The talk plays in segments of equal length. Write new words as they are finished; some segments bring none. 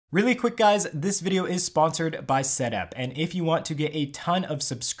Really quick guys, this video is sponsored by SetApp, and if you want to get a ton of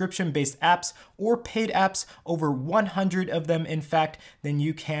subscription-based apps or paid apps, over 100 of them in fact, then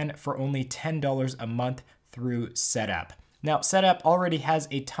you can for only $10 a month through SetApp. Now, SetApp already has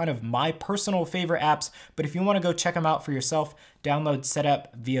a ton of my personal favorite apps, but if you want to go check them out for yourself, download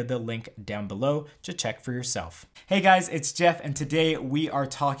SetApp via the link down below to check for yourself. Hey guys, it's Jeff, and today we are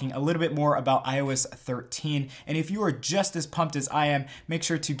talking a little bit more about iOS 13. And if you are just as pumped as I am, make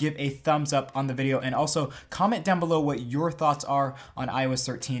sure to give a thumbs up on the video and also comment down below what your thoughts are on iOS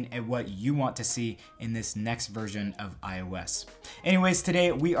 13 and what you want to see in this next version of iOS. Anyways,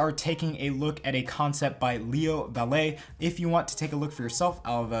 today we are taking a look at a concept by Leo Ballet. If you want to take a look for yourself,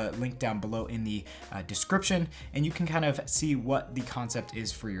 I'll have a link down below in the description, and you can kind of see what the concept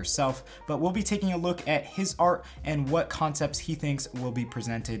is for yourself. But we'll be taking a look at his art and what concepts he thinks will be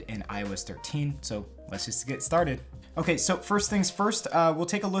presented in iOS 13. So let's just get started. Okay, so first things first, we'll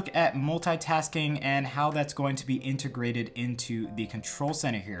take a look at multitasking and how that's going to be integrated into the control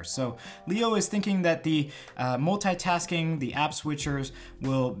center here. So Leo is thinking that the multitasking, the app switchers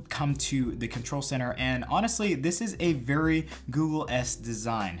will come to the control center, and honestly, this is a very Google-esque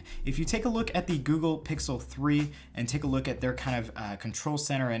design. If you take a look at the Google Pixel 3 and take a look at their kind of control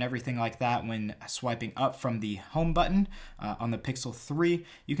center and everything like that when swiping up from the home button on the Pixel 3,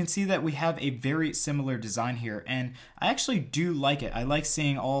 you can see that we have a very similar design here, and I actually do like it. I like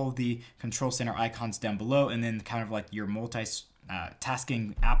seeing all of the control center icons down below and then kind of like your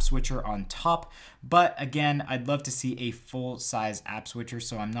multi-tasking app switcher on top. But again, I'd love to see a full-size app switcher,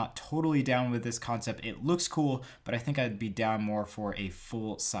 so I'm not totally down with this concept. It looks cool, but I think I'd be down more for a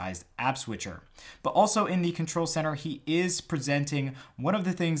full-sized app switcher. But also in the control center, he is presenting one of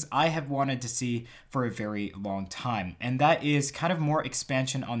the things I have wanted to see for a very long time, and that is kind of more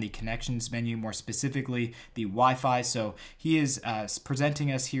expansion on the connections menu, more specifically the Wi-Fi. So he is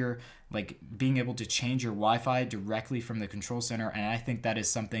presenting us here like being able to change your Wi-Fi directly from the control center, and I think that is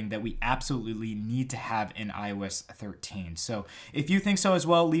something that we absolutely need to have in iOS 13. So if you think so as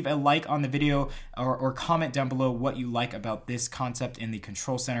well, leave a like on the video or comment down below what you like about this concept in the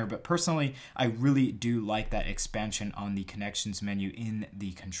control center. But personally, I really do like that expansion on the connections menu in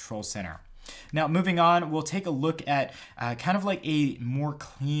the control center. Now, moving on, we'll take a look at kind of like a more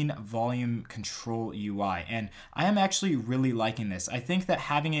clean volume control UI, and I am actually really liking this. I think that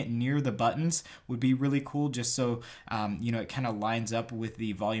having it near the buttons would be really cool, just so you know, it kind of lines up with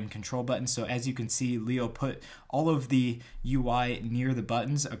the volume control button. So as you can see, Leo put all of the UI near the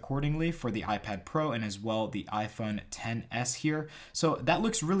buttons accordingly for the iPad Pro and as well the iPhone XS here. So that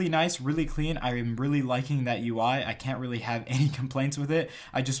looks really nice, really clean. I am really liking that UI. I can't really have any complaints with it.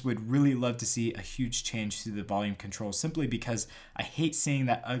 I just would really love to see a huge change to the volume control, simply because I hate seeing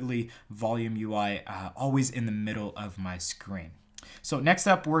that ugly volume UI always in the middle of my screen. So next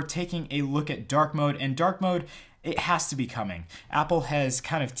up, we're taking a look at dark mode, and dark mode, it has to be coming. Apple has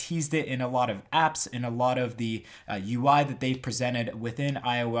kind of teased it in a lot of apps, and a lot of the UI that they've presented within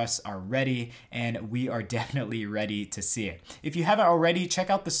iOS are ready, and we are definitely ready to see it. If you haven't already, check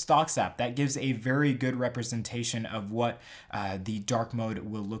out the Stocks app. That gives a very good representation of what the dark mode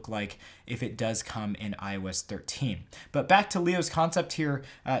will look like if it does come in iOS 13. But back to Leo's concept here,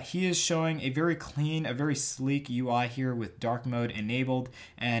 he is showing a very clean, a very sleek UI here with dark mode enabled,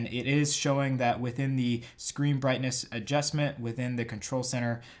 and it is showing that within the screen brightness adjustment within the control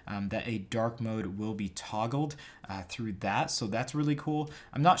center, that a dark mode will be toggled through that. So that's really cool.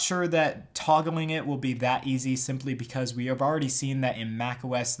 I'm not sure that toggling it will be that easy, simply because we have already seen that in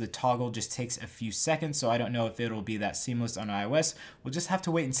macOS the toggle just takes a few seconds, so I don't know if it'll be that seamless on iOS. We'll just have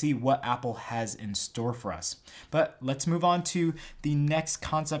to wait and see what Apple has in store for us. But let's move on to the next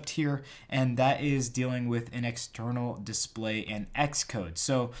concept here, and that is dealing with an external display and Xcode.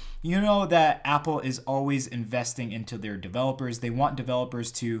 So you know that Apple is always investing into their developers. They want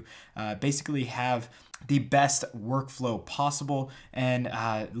developers to basically have the best workflow possible, and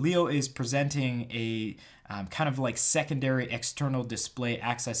Leo is presenting a kind of like secondary external display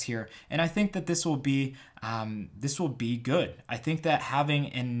access here, and I think that this will be good. I think that having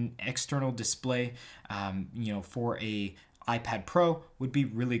an external display, you know, for a iPad Pro would be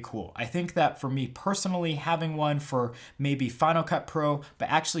really cool. I think that for me personally, having one for maybe Final Cut Pro, but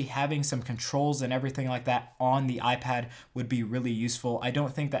actually having some controls and everything like that on the iPad would be really useful. I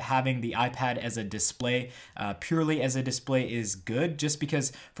don't think that having the iPad as a display, purely as a display, is good, just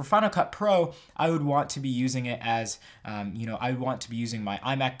because for Final Cut Pro, I would want to be using it as, you know, I would want to be using my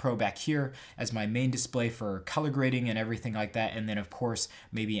iMac Pro back here as my main display for color grading and everything like that, and then of course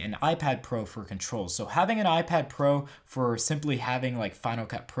maybe an iPad Pro for controls. So having an iPad Pro for simply having like Final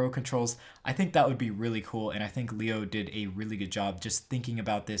Cut Pro controls, I think that would be really cool, and I think Leo did a really good job just thinking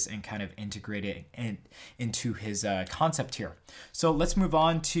about this and kind of integrating it into his concept here. So let's move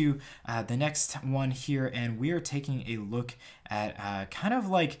on to the next one here, and we are taking a look at kind of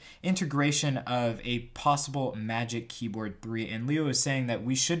like integration of a possible Magic Keyboard 3. And Leo is saying that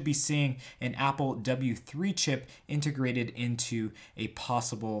we should be seeing an Apple W3 chip integrated into a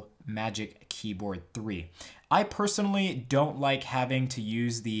possible Magic Keyboard 3. I personally don't like having to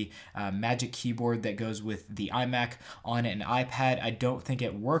use the Magic Keyboard that goes with the iMac on an iPad. I don't think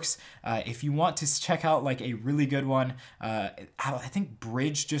it works. If you want to check out like a really good one, I think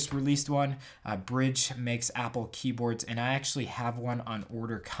Bridge just released one. Bridge makes Apple keyboards, and I actually have one on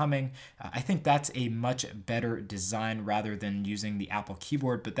order coming. I think that's a much better design rather than using the Apple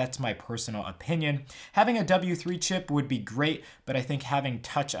keyboard, but that's my personal opinion. Having a W3 chip would be great, but I think having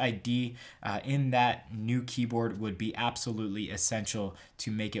Touch ID in that new keyboard would be absolutely essential to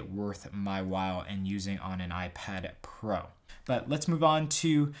make it worth my while and using on an iPad Pro. But let's move on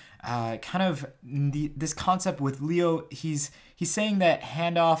to kind of this concept with Leo. He's saying that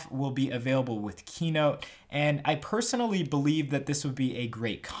handoff will be available with Keynote, and I personally believe that this would be a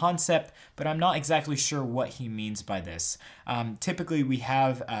great concept, but I'm not exactly sure what he means by this. Typically, we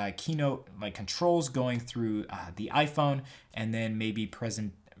have Keynote like controls going through the iPhone, and then maybe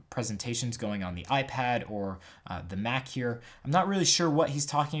presentations going on the iPad or the Mac here. I'm not really sure what he's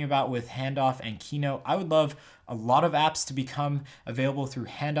talking about with handoff and Keynote. I would love a lot of apps to become available through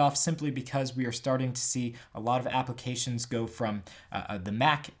handoff simply because we are starting to see a lot of applications go from the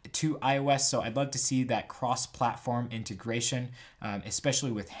Mac to iOS. So I'd love to see that cross-platform integration,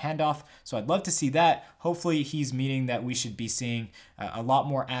 especially with handoff. So I'd love to see that. Hopefully he's meaning that we should be seeing a lot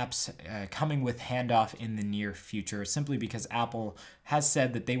more apps coming with handoff in the near future, simply because Apple has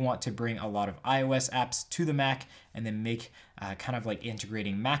said that they want to bring a lot of iOS apps to the Mac and then make kind of like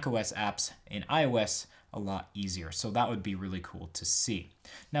integrating macOS apps in iOS a lot easier. So that would be really cool to see.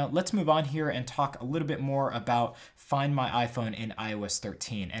 Now let's move on here and talk a little bit more about Find My iPhone in iOS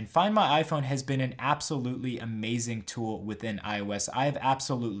 13. And Find My iPhone has been an absolutely amazing tool within iOS. I've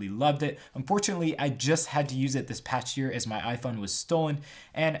absolutely loved it. Unfortunately, I just had to use it this past year as my iPhone was stolen,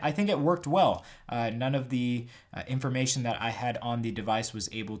 and I think it worked well. None of the information that I had on the device was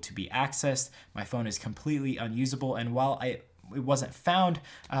able to be accessed. My phone is completely unusable, and while it wasn't found,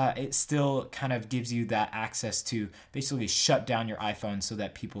 it still kind of gives you that access to basically shut down your iPhone so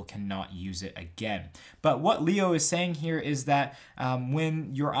that people cannot use it again. But what Leo is saying here is that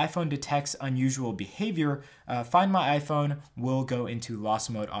when your iPhone detects unusual behavior, Find My iPhone will go into lost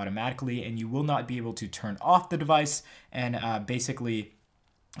mode automatically, and you will not be able to turn off the device, and basically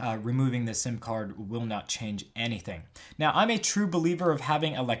removing the SIM card will not change anything. Now, I'm a true believer of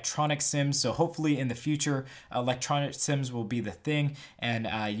having electronic SIMs, so hopefully in the future, electronic SIMs will be the thing, and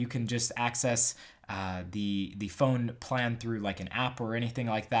you can just access the phone plan through like an app or anything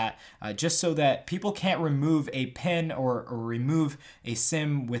like that, just so that people can't remove a PIN or remove a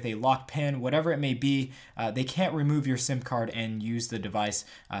SIM with a locked PIN, whatever it may be. They can't remove your SIM card and use the device.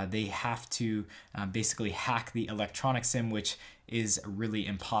 They have to basically hack the electronic SIM, which is really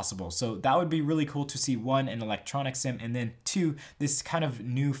impossible. So that would be really cool to see, one, an electronic SIM, and then two, this kind of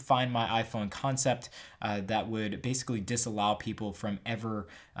new Find My iPhone concept that would basically disallow people from ever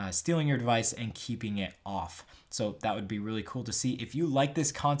stealing your device and keeping it off. So that would be really cool to see. If you like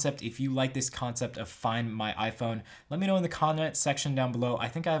this concept, of Find My iPhone, let me know in the comment section down below. I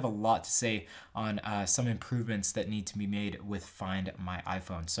think I have a lot to say on some improvements that need to be made with Find My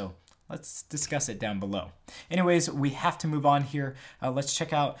iPhone. So let's discuss it down below. Anyways, we have to move on here. Let's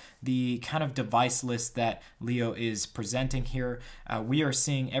check out the kind of device list that Leo is presenting here. We are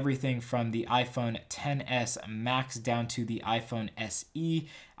seeing everything from the iPhone XS Max down to the iPhone SE.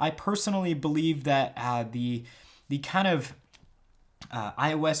 I personally believe that the kind of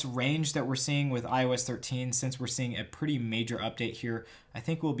iOS range that we're seeing with iOS 13, since we're seeing a pretty major update here, I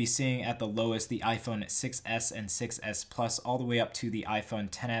think we'll be seeing at the lowest the iPhone 6S and 6S Plus, all the way up to the iPhone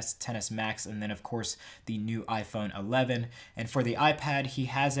XS, XS Max, and then of course the new iPhone 11. And for the iPad, he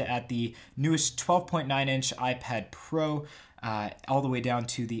has it at the newest 12.9-inch iPad Pro, all the way down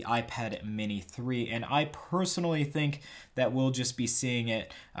to the iPad Mini 3. And I personally think that we'll just be seeing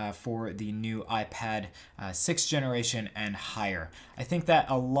it for the new iPad 6th generation and higher. I think that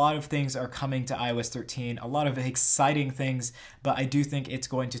a lot of things are coming to iOS 13, a lot of exciting things, but I do think it's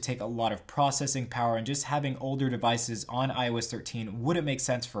going to take a lot of processing power, and just having older devices on iOS 13 wouldn't make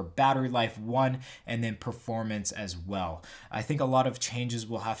sense for battery life, one, and then performance as well. I think a lot of changes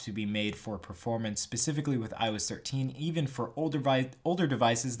will have to be made for performance, specifically with iOS 13, even for for older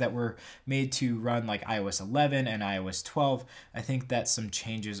devices that were made to run like iOS 11 and iOS 12, I think that some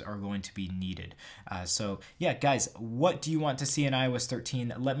changes are going to be needed. So yeah, guys, what do you want to see in iOS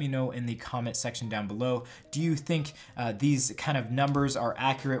 13? Let me know in the comment section down below. Do you think these kind of numbers are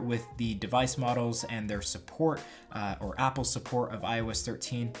accurate with the device models and their support or Apple's support of iOS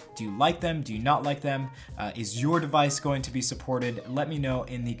 13? Do you like them? Do you not like them? Is your device going to be supported? Let me know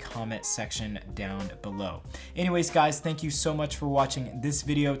in the comment section down below. Anyways, guys, thank you so much for watching this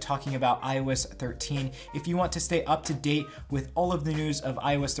video talking about iOS 13. If you want to stay up to date with all of the news of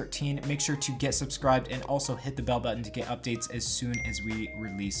iOS 13, make sure to get subscribed and also hit the bell button to get updates as soon as we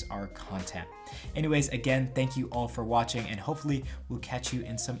release our content. Anyways, again, thank you all for watching, and hopefully we'll catch you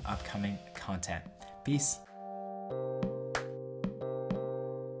in some upcoming content. Peace.